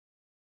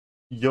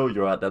Yo,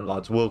 you're right then,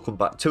 lads. Welcome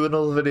back to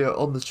another video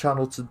on the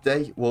channel.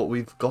 Today, what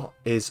we've got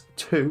is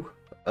two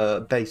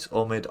base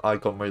or mid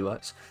icon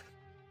roulettes.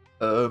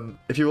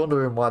 If you're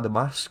wondering why the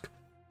mask,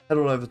 head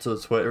on over to the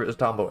Twitter. It's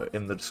down below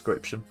in the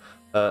description.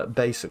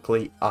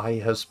 Basically, I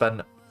have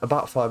spent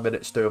about 5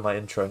 minutes doing my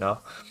intro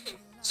now,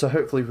 so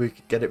hopefully we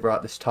can get it right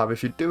this time.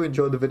 If you do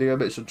enjoy the video,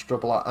 make sure to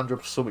drop a like and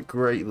drop a sub. It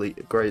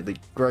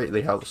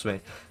greatly helps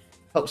me.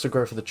 Helps the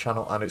growth of the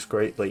channel and it's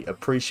greatly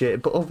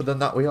appreciated. But other than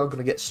that, we are going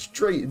to get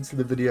straight into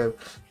the video.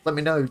 Let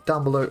me know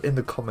down below in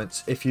the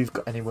comments if you've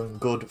got anyone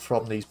good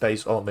from these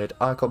base or mid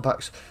icon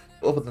packs.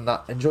 But other than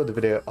that, enjoy the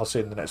video. I'll see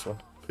you in the next one.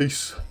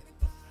 Peace.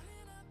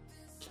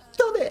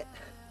 Done it!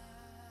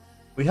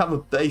 We have a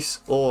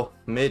base or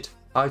mid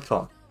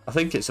icon. I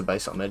think it's a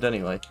base or mid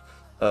anyway.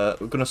 We're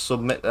going to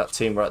submit that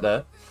team right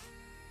there.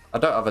 I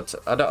don't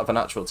have an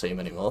actual team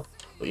anymore,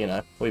 but you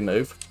know, we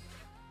move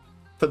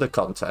for the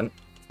content.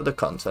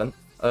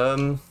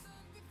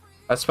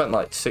 I spent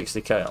like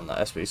 60k on that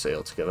SBC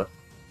altogether,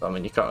 so I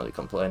mean, you can't really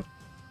complain.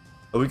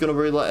 Are we gonna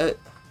roulette it?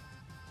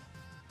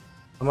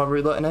 Am I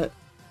rouletting it?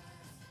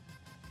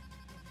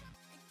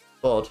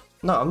 Lord,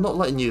 no, I'm not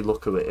letting you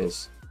look who it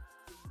is.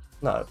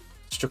 No,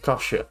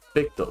 Strakosha,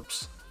 big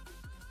dubs.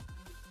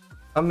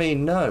 I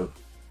mean, no,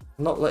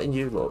 I'm not letting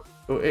you look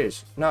who it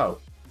is. No.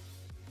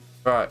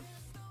 Right,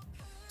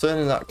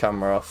 turning that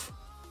camera off.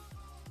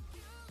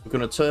 We're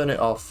gonna turn it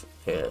off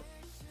here.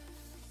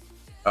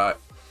 Right,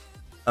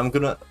 I'm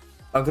gonna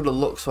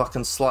look so I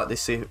can slightly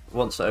see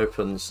once it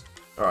opens.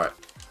 Alright.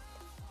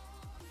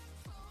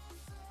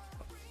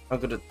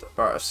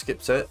 Right, I've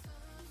skipped it.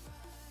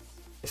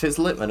 If it's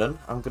Litmanen,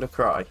 I'm gonna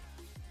cry.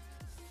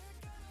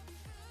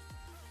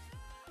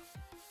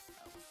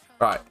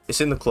 Right, it's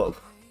in the club.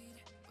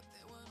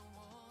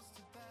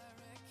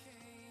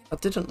 I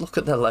didn't look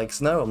at their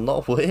legs, no, I'm not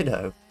a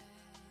weirdo.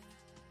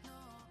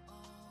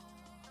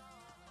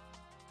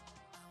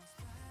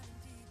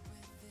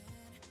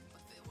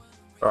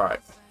 Right.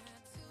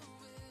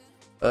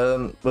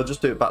 We'll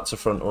just do it back to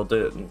front. We'll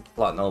do it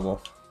like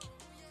normal.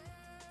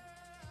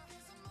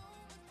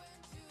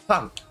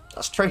 Bam!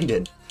 That's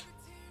trading.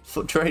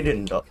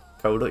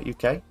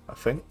 Foottrading.co.uk, I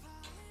think.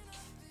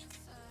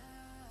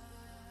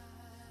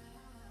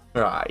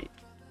 Right.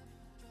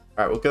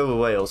 Right, we'll go with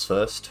Wales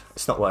first.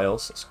 It's not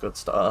Wales. It's a good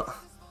start.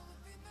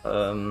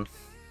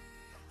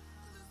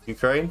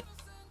 Ukraine?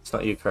 It's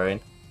not Ukraine.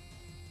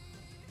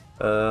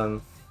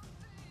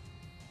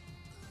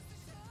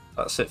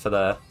 That's it for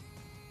there.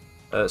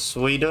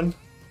 Sweden.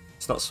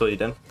 It's not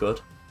Sweden.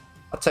 Good.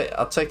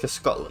 I'd take a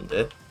Scotland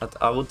here.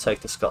 I would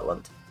take a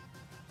Scotland.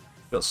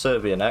 We've got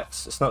Serbia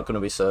next. It's not going to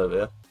be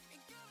Serbia.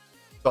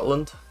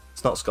 Scotland.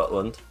 It's not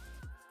Scotland.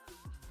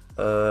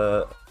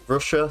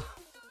 Russia.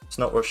 It's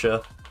not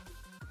Russia.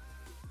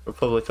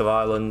 Republic of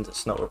Ireland.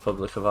 It's not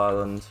Republic of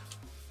Ireland.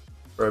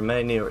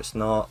 Romania. It's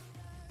not.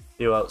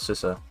 Who else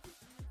is there?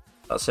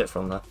 That's it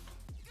from there.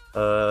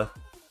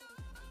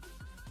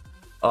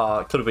 Oh,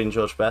 it could have been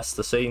George Best.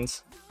 The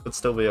scenes could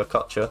still be a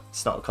Okocha.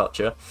 It's not a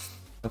Okocha.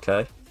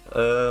 Okay.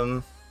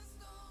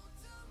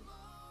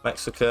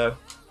 Mexico.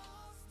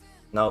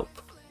 Nope.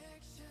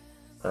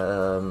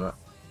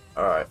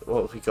 Alright,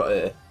 what have we got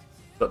here?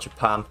 Got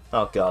Japan.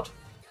 Oh god.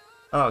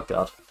 Oh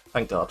god.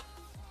 Thank god.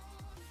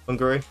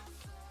 Hungary.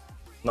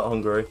 Not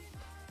Hungary.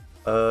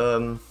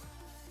 Ghana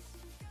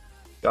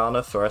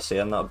for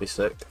SEN, that'd be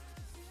sick.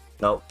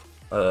 Nope.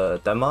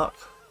 Denmark.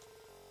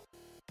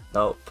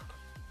 Nope.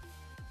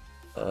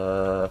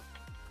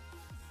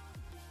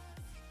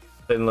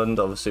 Finland,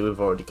 obviously we've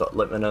already got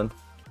Litmanen.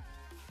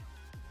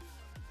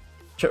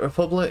 Czech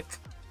Republic,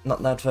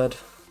 not Nedved.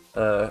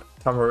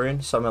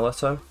 Cameroon, Samuel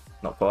Eto'o,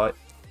 not quite.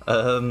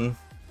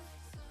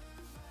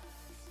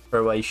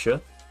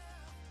 Croatia,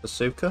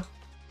 Asuka,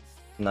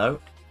 no.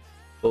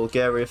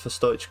 Bulgaria for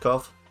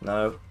Stoichkov,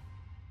 no.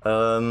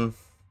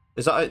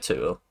 Is that it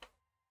too?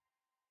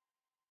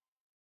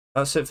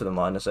 That's it for the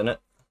minors, isn't it?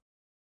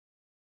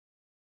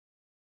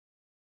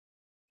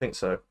 I think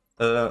so.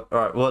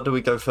 Alright, what do we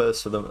go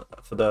first for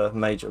the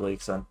major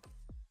leagues then?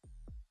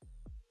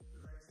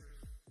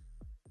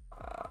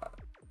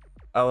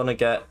 I want to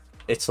get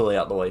Italy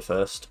out the way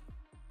first,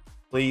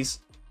 please.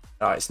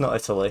 Alright, it's not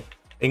Italy.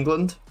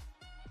 England?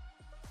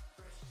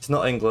 It's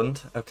not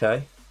England.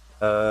 Okay.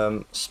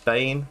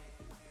 Spain?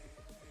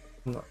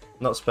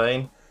 Not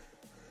Spain.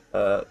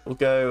 We'll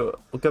go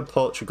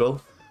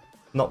Portugal.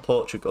 Not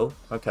Portugal.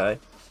 Okay.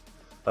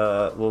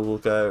 We'll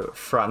go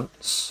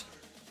France.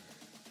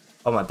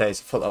 Oh my days,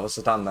 I thought that was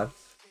Sudan then.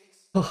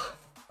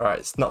 Alright,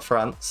 it's not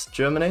France.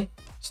 Germany?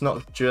 It's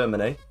not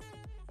Germany.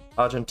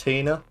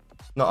 Argentina?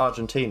 It's not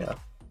Argentina.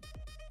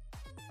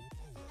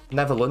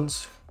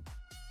 Netherlands?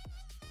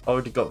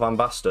 Already got Van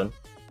Basten.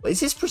 Wait, is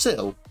this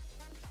Brazil?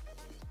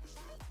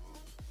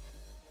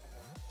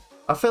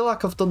 I feel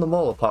like I've done them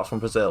all apart from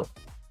Brazil.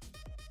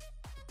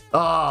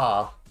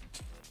 Ah!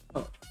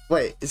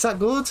 Wait, is that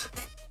good?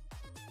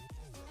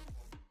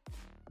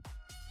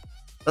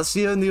 That's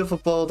the only other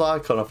bold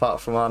icon apart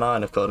from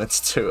R9 according to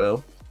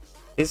 2-0.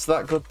 Is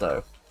that good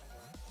though?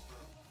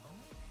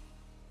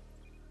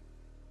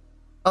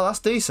 Oh, that's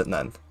decent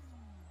then.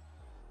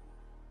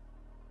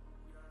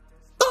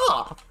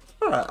 Ah!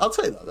 Alright, I'll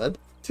take that then.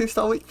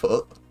 2-star weak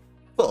foot.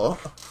 But...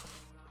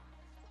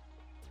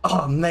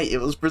 oh, mate,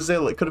 it was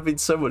Brazil. It could have been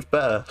so much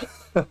better.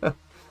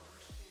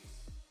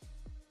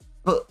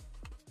 But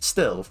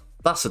still,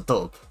 that's a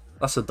dub.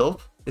 That's a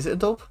dub. Is it a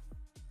dub?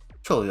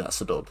 Surely that's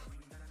a dub.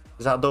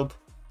 Is that a dub?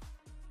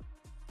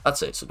 I'd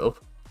say it's a dub.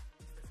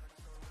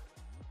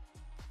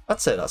 I'd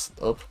say that's a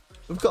dub.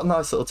 We've got a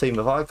nice little team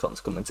of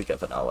icons coming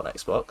together now on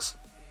Xbox.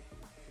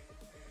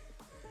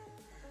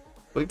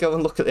 We go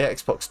and look at the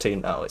Xbox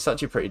team now. It's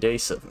actually pretty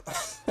decent.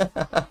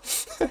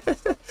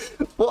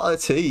 What a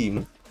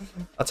team.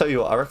 I tell you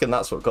what, I reckon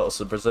that's what got us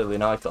the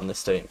Brazilian icon,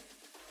 this team.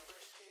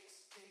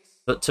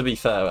 But to be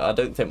fair, I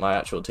don't think my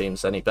actual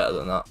team's any better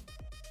than that.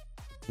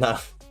 No,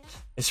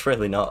 it's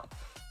really not.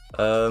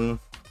 Yeah,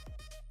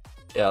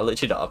 I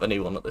literally don't have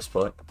anyone at this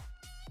point.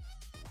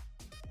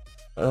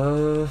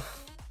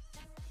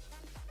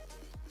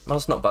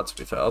 That's not bad, to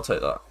be fair. I'll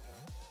take that.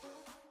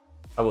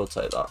 I will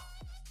take that.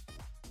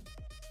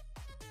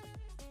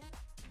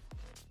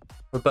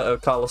 Roberto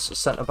Carlos at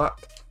centre back.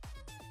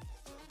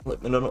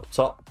 Littman up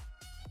top.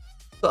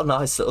 Got a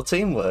nice little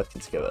team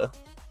working together.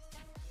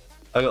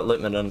 I got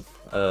Littman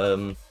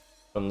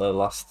from the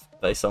last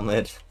base I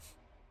made.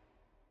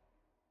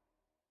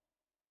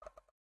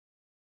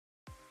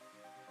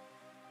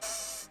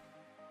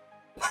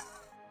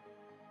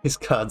 His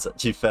card's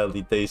actually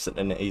fairly decent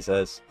in it, he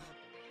says.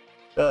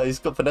 Oh, he's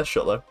got finesse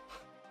shot though.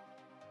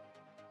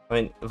 I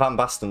mean, Van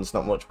Basten's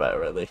not much better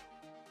really.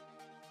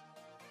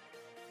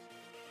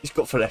 He's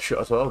got finesse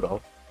shot as well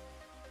though.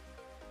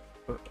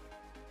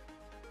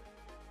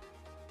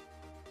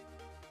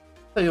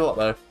 Tell you what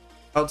though,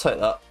 I'll take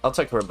that. I'll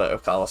take a Roberto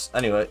Carlos.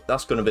 Anyway,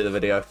 that's going to be the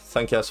video.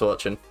 Thank you guys for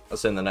watching. I'll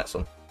see you in the next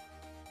one.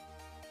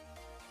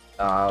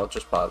 I'll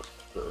just buy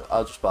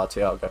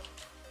Thiago.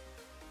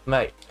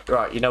 Mate,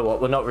 right, you know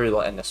what? We're not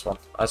rouletting this one.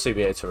 I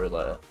CBA to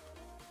roulette it.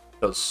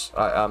 Because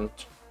I'm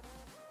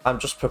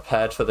just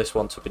prepared for this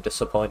one to be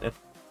disappointing.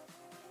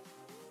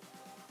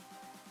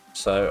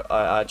 So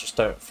I just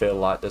don't feel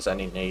like there's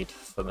any need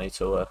for me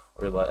to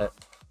roulette it.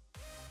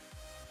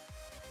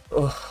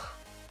 Ugh.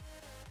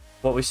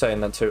 What are we saying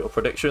then, total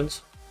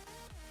predictions?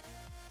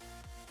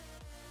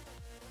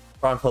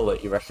 Prime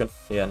Hullet, you reckon?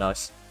 Yeah,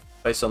 nice.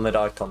 Based on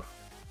mid-icon.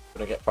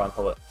 Gonna get Prime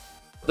Hullet.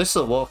 This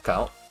is a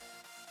walkout.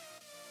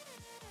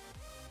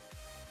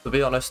 To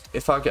be honest,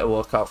 if I get a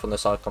walkout from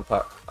this icon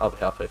pack, I'll be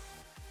happy.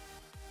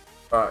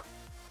 Right.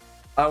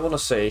 I want to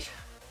see...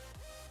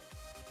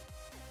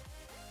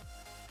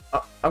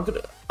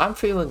 I'm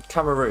feeling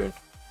Cameroon,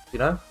 you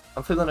know?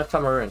 I'm feeling a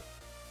Cameroon.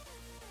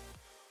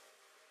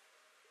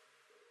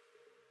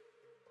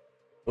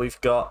 We've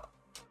got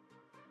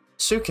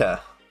Suker.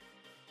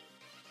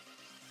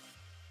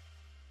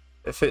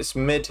 If it's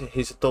mid,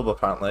 he's a dub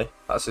apparently.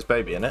 That's his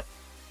baby, innit?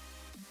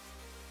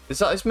 Is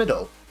that his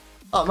middle?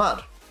 Oh,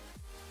 mad.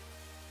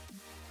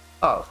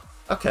 Oh,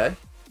 okay.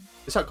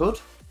 Is that good?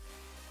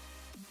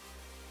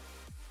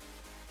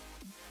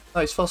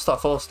 No, he's 4-star,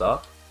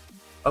 4-star.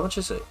 How much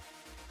is he?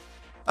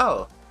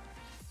 Oh.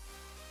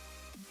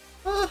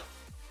 I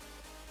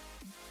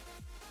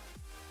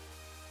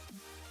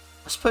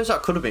suppose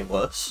that could have been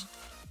worse.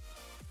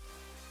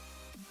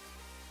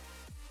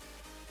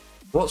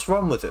 What's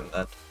wrong with him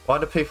then? Why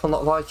do people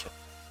not like him?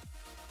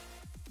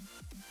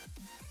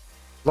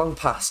 Long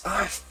pass.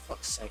 Ah, for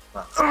fuck's sake,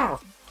 man. Oh.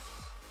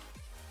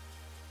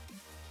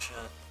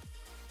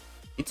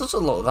 He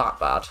doesn't look that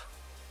bad.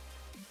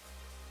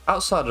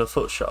 Outside of the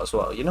foot shot as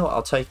well. You know what?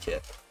 I'll take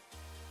it.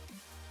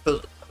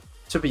 But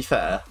to be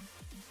fair,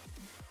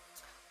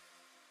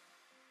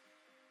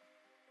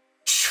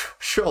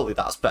 surely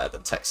that's better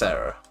than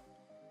Texera.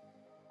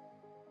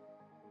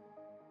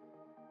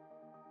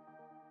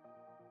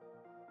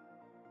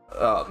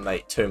 Oh,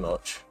 mate, too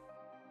much.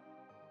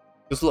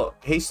 Because look,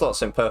 he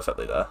slots in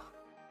perfectly there.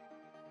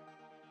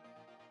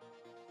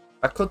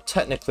 I could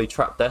technically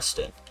trap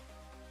Destin.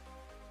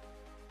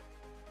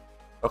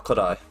 Or could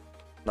I?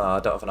 No, I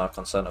don't have an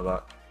icon centre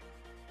back.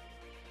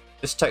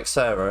 This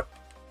Texera.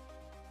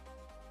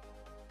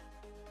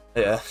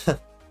 Yeah.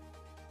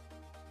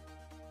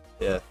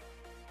 Yeah.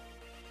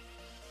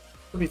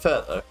 To be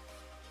fair though,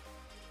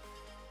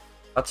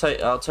 I'll take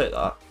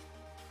that.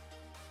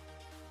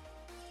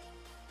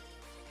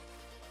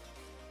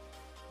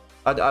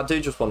 I do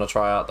just want to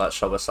try out that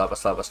Shabba Slabba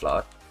Slabba Sly.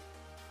 I'll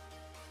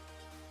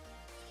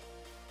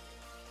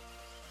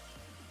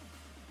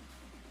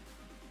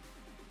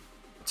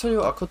tell you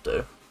what I could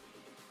do.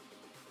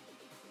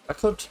 I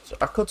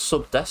could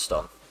sub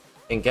Deston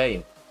in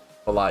game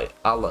for like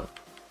Alan.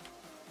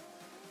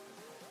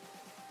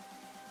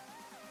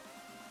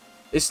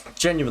 It's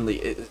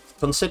genuinely,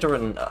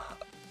 considering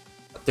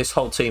this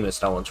whole team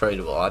is now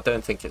untradeable, I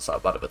don't think it's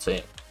that bad of a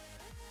team.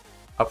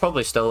 I'll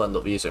probably still end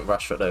up using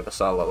Rashford over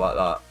Salah like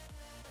that.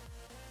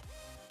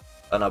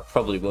 And I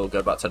probably will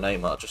go back to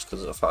Neymar just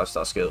because of the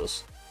 5-star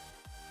skills.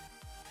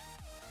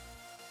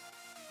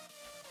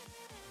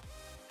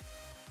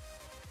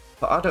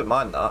 But I don't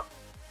mind that.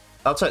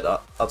 I'll take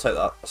that. I'll take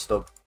that. That's dub.